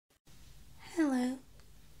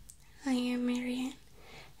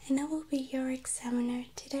examiner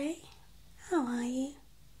today. How are you?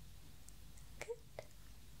 Good.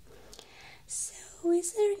 So,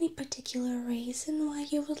 is there any particular reason why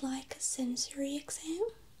you would like a sensory exam?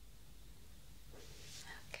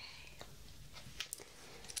 Okay.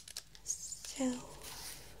 So,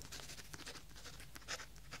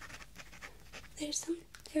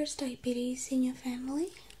 there's diabetes in your family?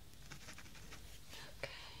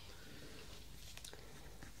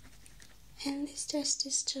 And this test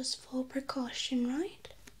is just for precaution, right?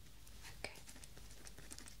 Okay.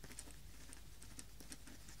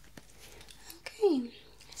 Okay,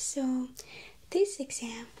 so this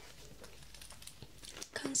exam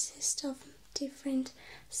consists of different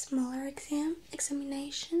smaller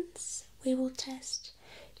examinations. We will test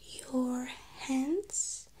your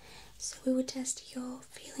hands, so we will test your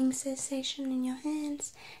feeling sensation in your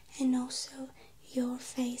hands and also your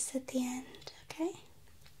face at the end, okay?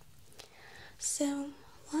 So,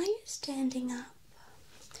 while you're standing up,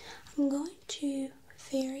 I'm going to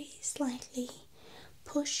very slightly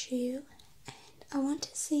push you, and I want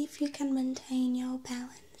to see if you can maintain your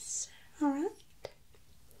balance, alright?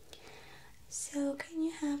 So, can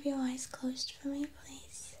you have your eyes closed for me,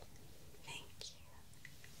 please? Thank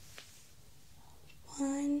you.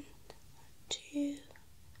 1, 2,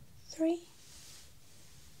 3. Okay,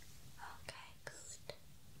 good.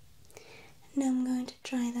 Now I'm going to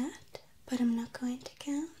try that, but I'm not going to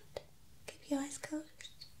count. Keep your eyes closed.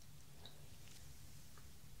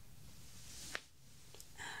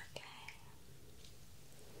 Okay.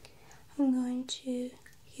 I'm going to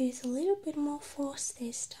use a little bit more force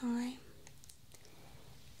this time.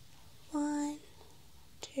 1,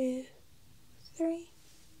 2, 3.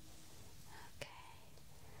 Okay.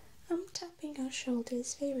 I'm tapping your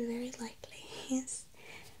shoulders very, very lightly. Yes.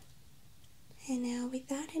 And now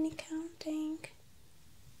without any counting.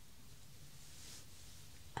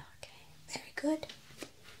 Very good.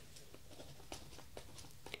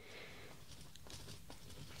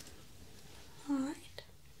 Alright.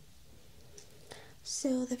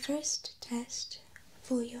 So the first test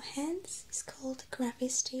for your hands is called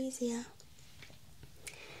gravisthesia.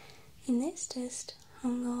 In this test,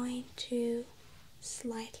 I'm going to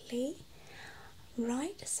slightly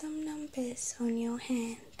write some numbers on your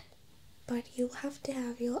hand, but you'll have to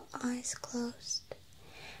have your eyes closed.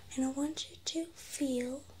 And I want you to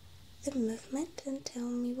feel the movement and tell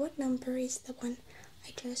me what number is the one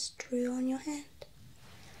I just drew on your hand.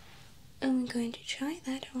 And we're going to try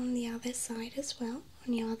that on the other side as well,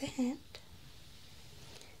 on the other hand.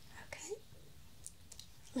 Okay,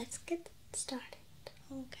 let's get started.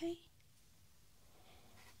 Okay.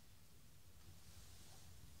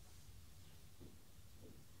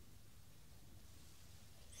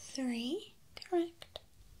 Three, correct.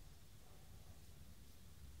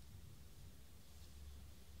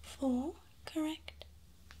 4, correct.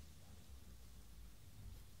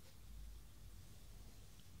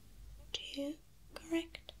 2,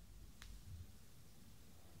 correct.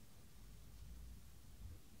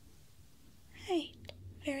 8,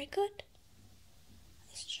 very good.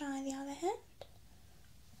 Let's try the other hand.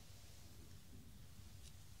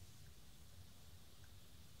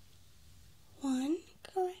 1,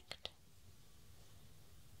 correct.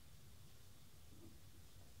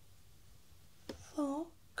 4,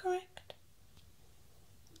 correct.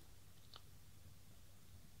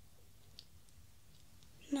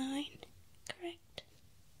 9, correct.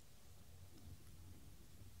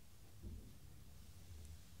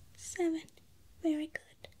 7, very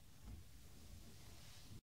good.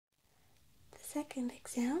 The second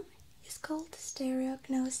exam is called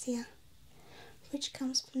stereognosia, which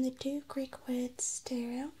comes from the two Greek words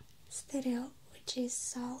stereo, which is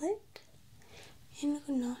solid, and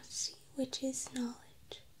gnosi, which is knowledge.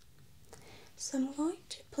 So I'm going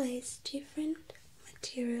to place different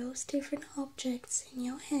materials, different objects in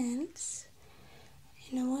your hands,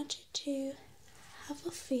 and I want you to have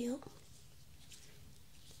a feel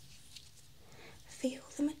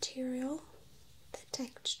the material, the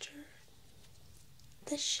texture,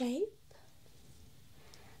 the shape,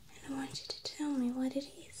 and I want you to tell me what it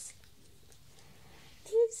is.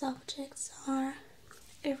 These objects are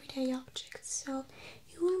everyday objects, so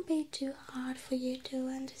it won't be too hard for you to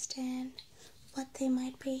understand what they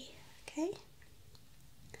might be, okay?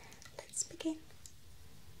 Let's begin.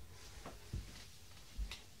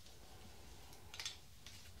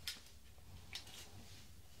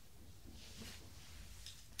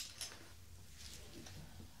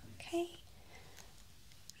 Okay,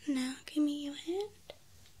 now give me your hand.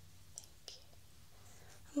 Thank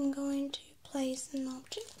you. I'm going to place an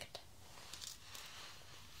object.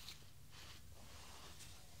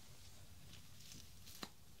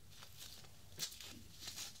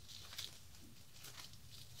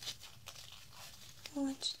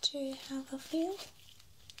 have a feel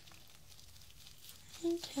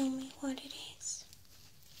and tell me what it is.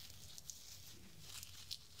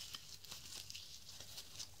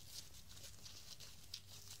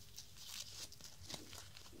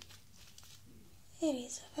 It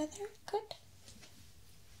is a feather. Good.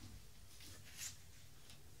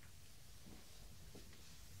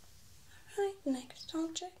 Alright, next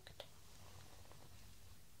object.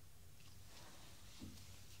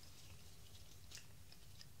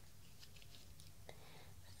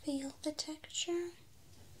 Feel the texture,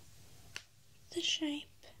 the shape.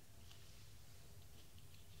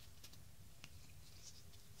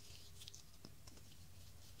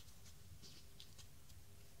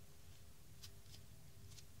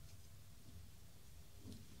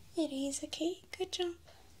 It is a key. Good job.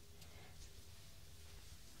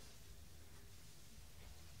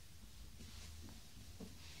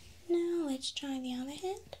 Now let's try the other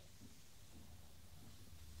hand.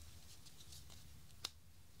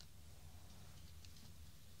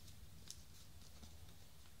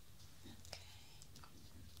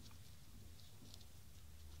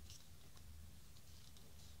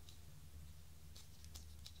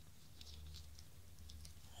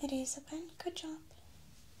 It is a pen. Good job.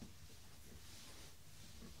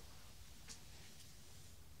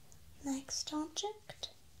 Next object.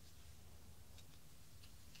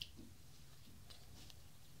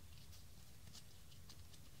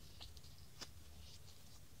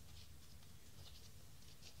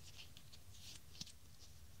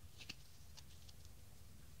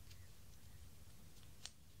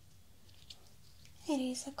 It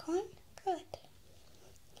is a coin. Good.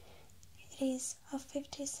 It is a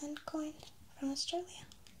 50-cent coin from Australia.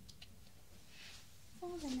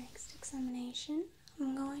 For the next examination,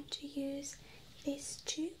 I'm going to use this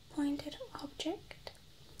two-pointed object,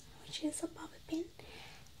 which is a bobby pin,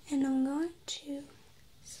 and I'm going to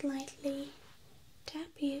slightly tap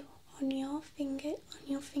you on your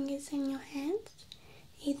fingers and your hands,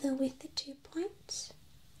 either with the 2 points,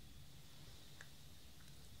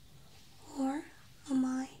 or I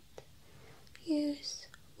might use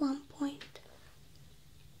 1 point.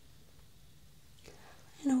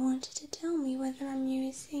 And I want you to tell me whether I'm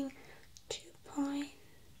using 2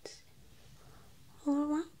 points or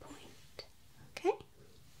 1 point. Okay?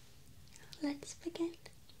 Let's begin.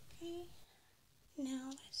 Okay. Now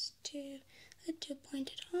let's do a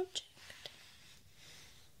two-pointed object.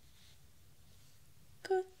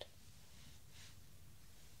 Good.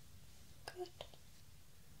 Good.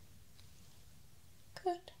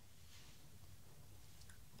 Good.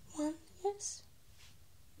 1, yes.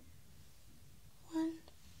 1,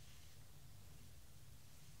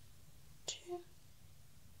 2,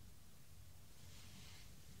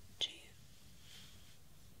 2,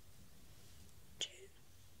 2.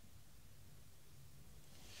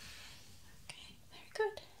 Okay, very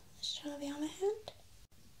good. Let's try the other hand.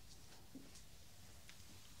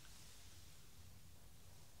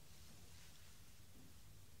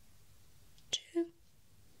 Two,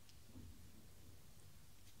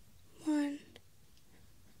 1,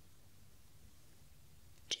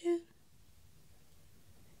 2,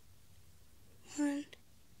 1,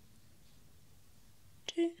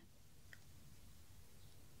 2,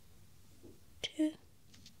 2,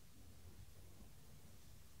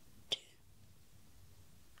 2,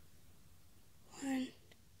 1.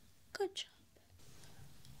 Good job.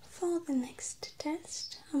 For the next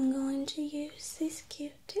test, I'm going to use this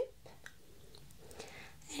Q-tip,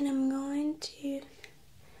 and I'm going to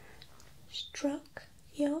stroke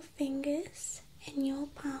your fingers and your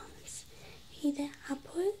palms, either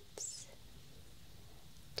upwards,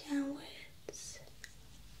 downwards,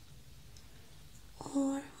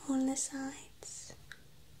 or on the sides,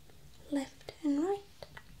 left and right.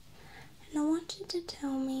 And I want you to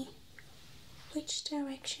tell me which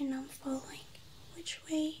direction I'm following. Which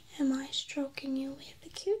way am I stroking you with the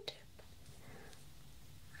Q-tip?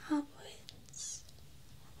 Upwards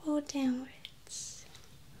or downwards,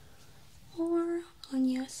 or on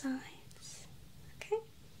your sides. Okay?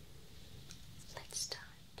 Let's start.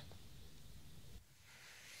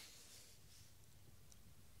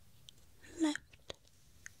 Left,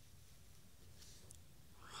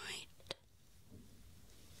 right,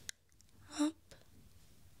 up,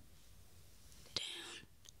 down,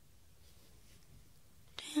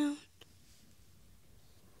 down,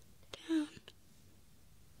 down,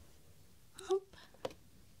 up,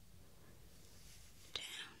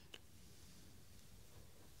 down,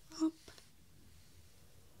 up,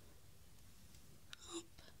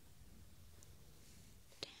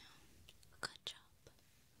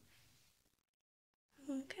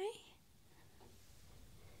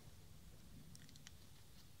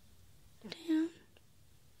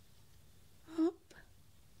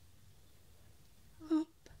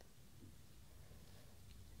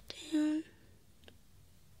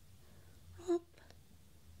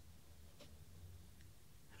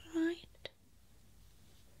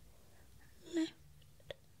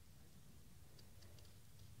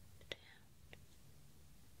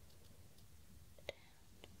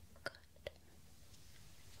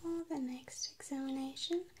 next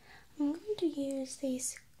examination, I'm going to use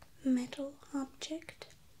this metal object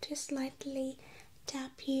to slightly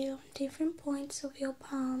tap you on different points of your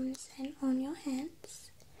palms and on your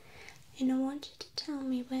hands. And I want you to tell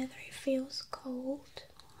me whether it feels cold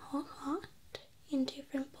or hot in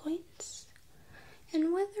different points,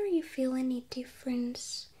 and whether you feel any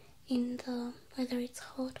difference in whether it's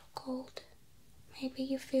hot or cold. Maybe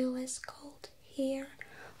you feel less cold here,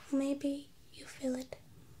 or maybe you feel it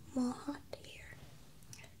more hot here.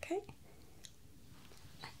 Okay?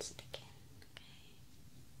 Let's begin. Okay.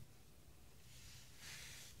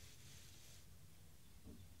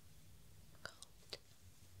 Cold.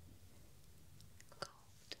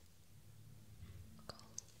 Cold.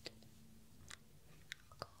 Cold.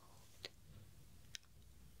 Cold.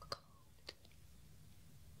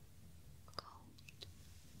 Cold.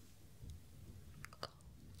 Cold. Cold.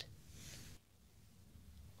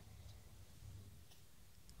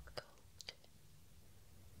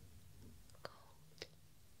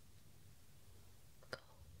 Cold.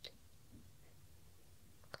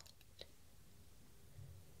 Cold.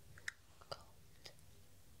 Cold.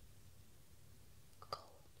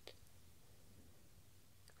 Cold.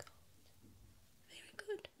 Cold. Very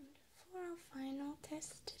good. For our final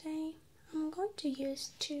test today, I'm going to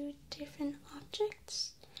use two different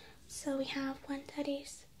objects. So we have one that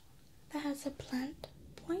has a blunt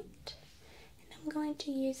point, and I'm going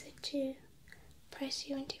to use it to press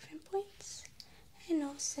you in different points, and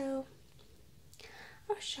also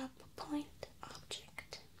a sharp point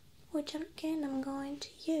object, which again I'm going to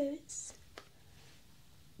use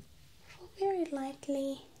for very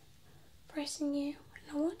lightly pressing you,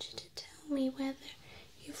 and I want you to tell me whether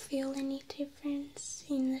you feel any difference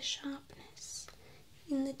in the sharpness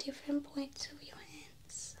in the different points of your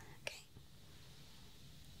hands. Okay,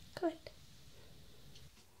 good.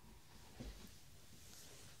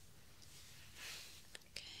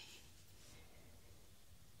 Okay.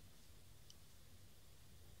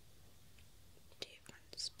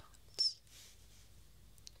 Different spots.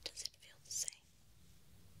 Does it feel the same?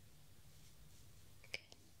 Okay.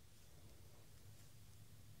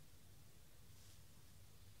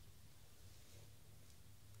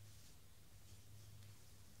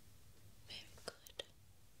 Very good.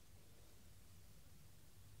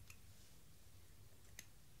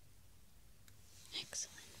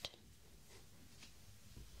 Excellent.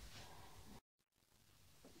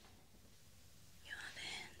 Your other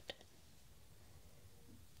hand.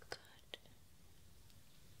 Good.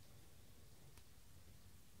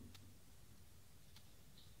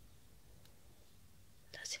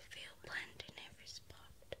 Does it feel bland in every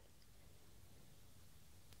spot?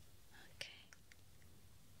 Okay.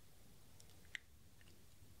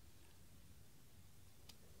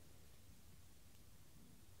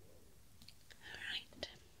 Alright.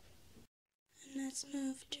 And let's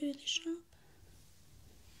move to the sharp.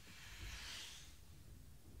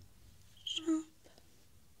 Sharp.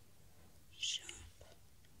 Sharp.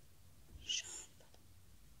 Sharp.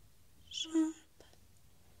 Sharp.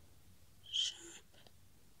 Sharp.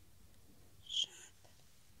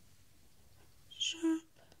 Sharp. Sharp.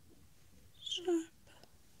 Sharp.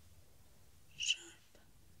 Sharp.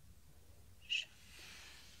 Sharp.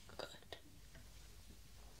 Good.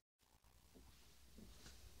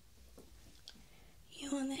 You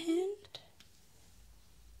on the hand.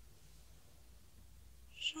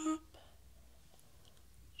 Sharp.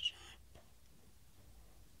 Sharp.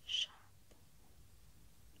 Sharp.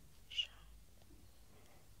 Sharp.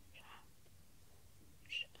 Sharp.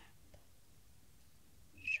 Sharp.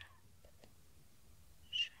 Sharp.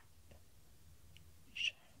 Sharp.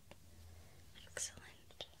 Sharp.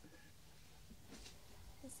 Excellent.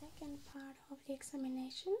 The second part of the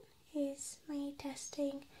examination is me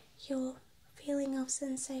testing your feeling of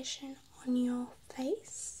sensation on your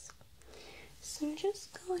face. So I'm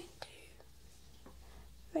just going to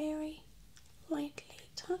very lightly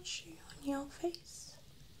touch you on your face.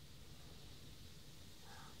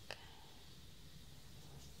 Okay.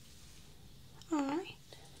 Alright.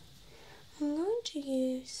 I'm going to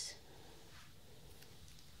use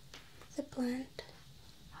the blunt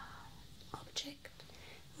object.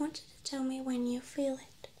 I want you to tell me when you feel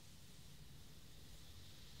it.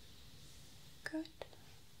 Good.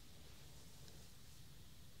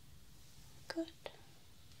 Good.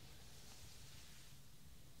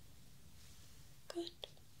 Good.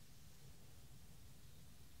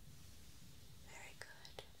 Very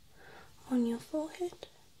good. On your forehead.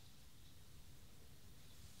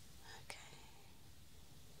 Okay.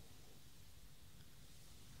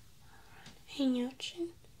 Alright. In your chin.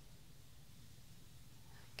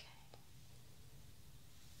 Okay.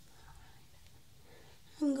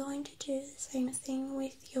 Alright. I'm going to do Same thing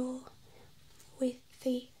with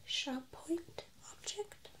the sharp point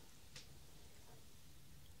object.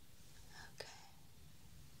 Okay.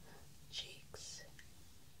 Cheeks.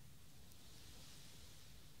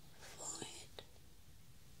 Forehead.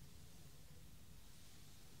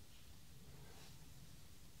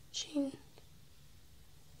 Chin.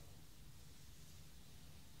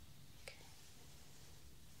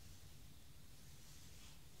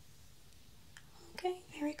 Okay,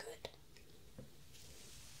 very good.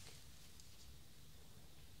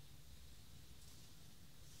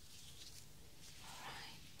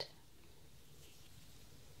 Alright.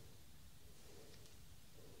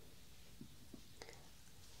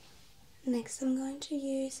 Next I'm going to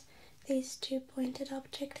use these two pointed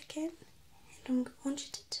objects again, and I want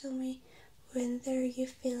you to tell me whether you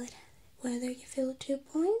feel 2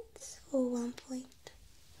 points or 1 point.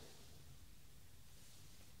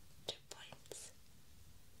 2 points.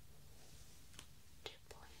 2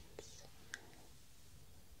 points.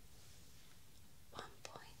 1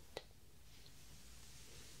 point.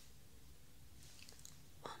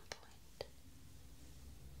 1 point.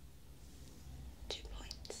 2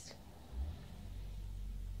 points.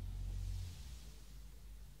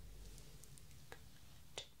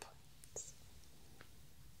 2 points.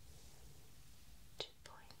 2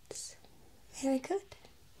 points. Very good.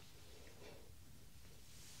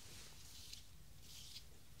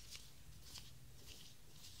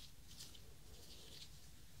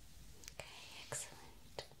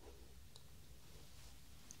 Excellent.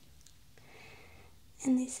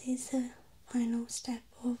 And this is the final step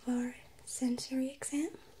of our sensory exam.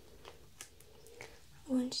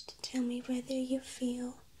 I want you to tell me whether you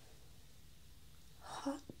feel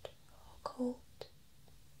hot or cold.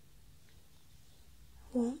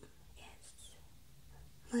 Warm? Yes.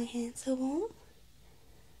 My hands are warm.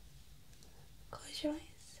 Close your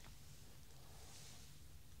eyes.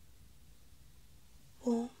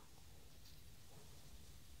 Warm.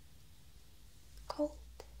 Cold.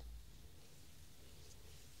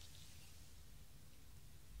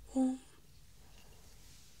 Warm.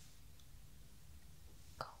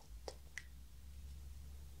 Cold.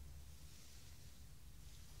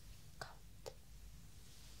 Cold.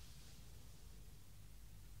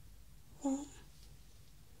 Warm.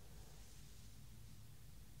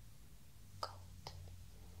 Cold.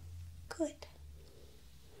 Good.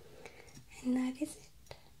 And that is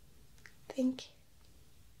it. Thank you.